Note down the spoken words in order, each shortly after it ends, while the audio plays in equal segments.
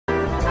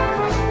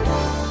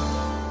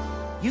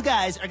You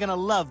guys are gonna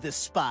love this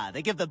spa.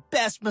 They give the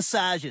best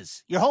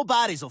massages. Your whole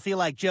bodies will feel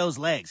like Joe's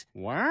legs.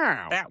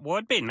 Wow. That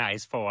would be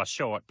nice for a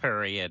short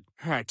period.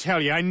 I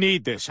tell you, I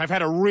need this. I've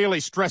had a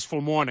really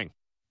stressful morning.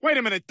 Wait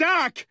a minute,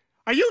 Doc!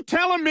 Are you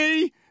telling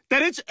me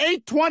that it's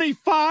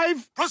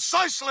 8:25?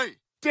 Precisely!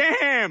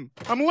 Damn!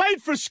 I'm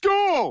late for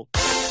school!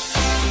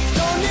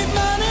 Don't need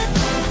money,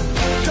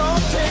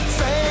 don't take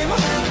fame,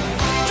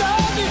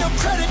 don't need a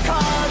credit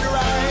card to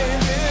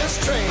ride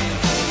this train.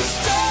 It's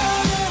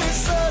strong and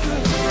it's sudden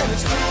and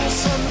it's cruel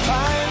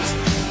sometimes,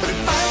 but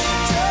it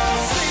might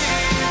just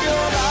save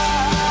your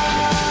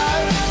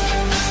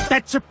life.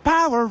 That's the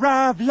power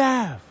of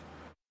love.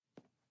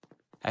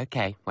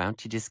 Okay, why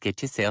don't you just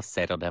get yourself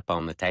settled up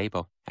on the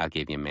table? I'll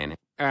give you a minute.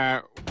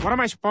 What am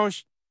I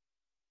supposed...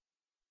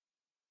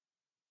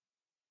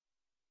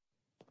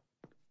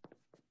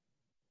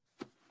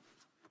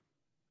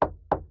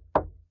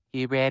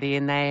 You ready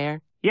in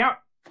there?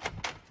 Yep.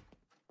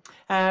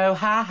 Oh,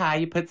 hi,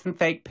 you put some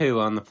fake poo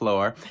on the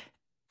floor.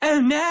 Oh,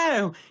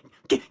 no!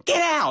 Get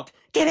out!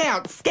 Get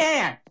out!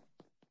 Scat!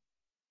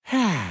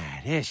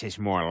 This is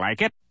more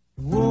like it.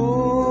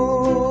 Oh,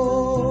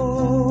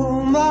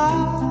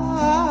 my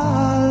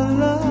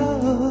love.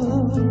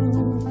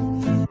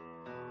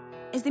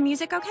 Is the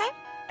music okay?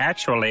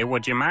 Actually,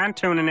 would you mind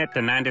tuning it to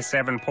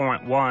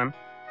 97.1?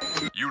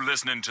 You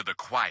listening to The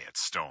Quiet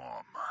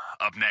Storm.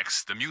 Up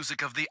next, the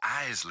music of the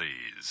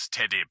Isleys,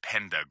 Teddy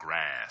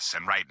Pendergrass,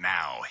 and right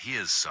now,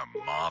 here's some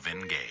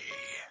Marvin Gaye.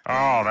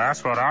 Oh,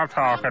 that's what I'm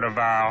talking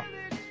about.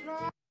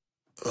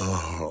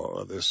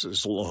 Oh, this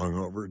is long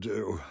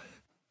overdue.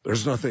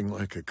 There's nothing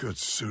like a good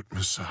suit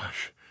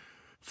massage.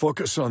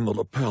 Focus on the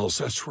lapels.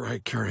 That's where I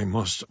carry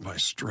most of my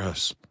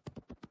stress.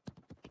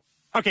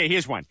 Okay,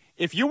 here's one.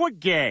 If you were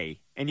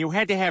gay and you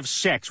had to have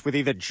sex with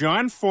either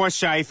John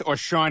Forsythe or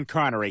Sean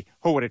Connery,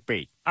 who would it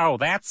be? Oh,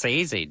 that's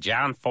easy.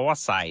 John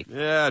Forsythe.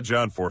 Yeah,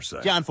 John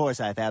Forsythe. John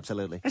Forsythe,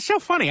 absolutely. That's so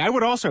funny. I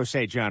would also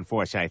say John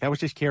Forsythe. I was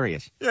just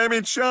curious. Yeah, I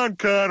mean, Sean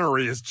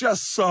Connery is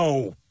just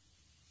so...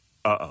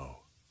 Uh-oh.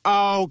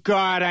 Oh,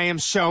 God, I am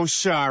so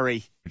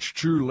sorry. It's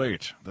too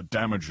late. The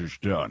damage is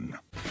done.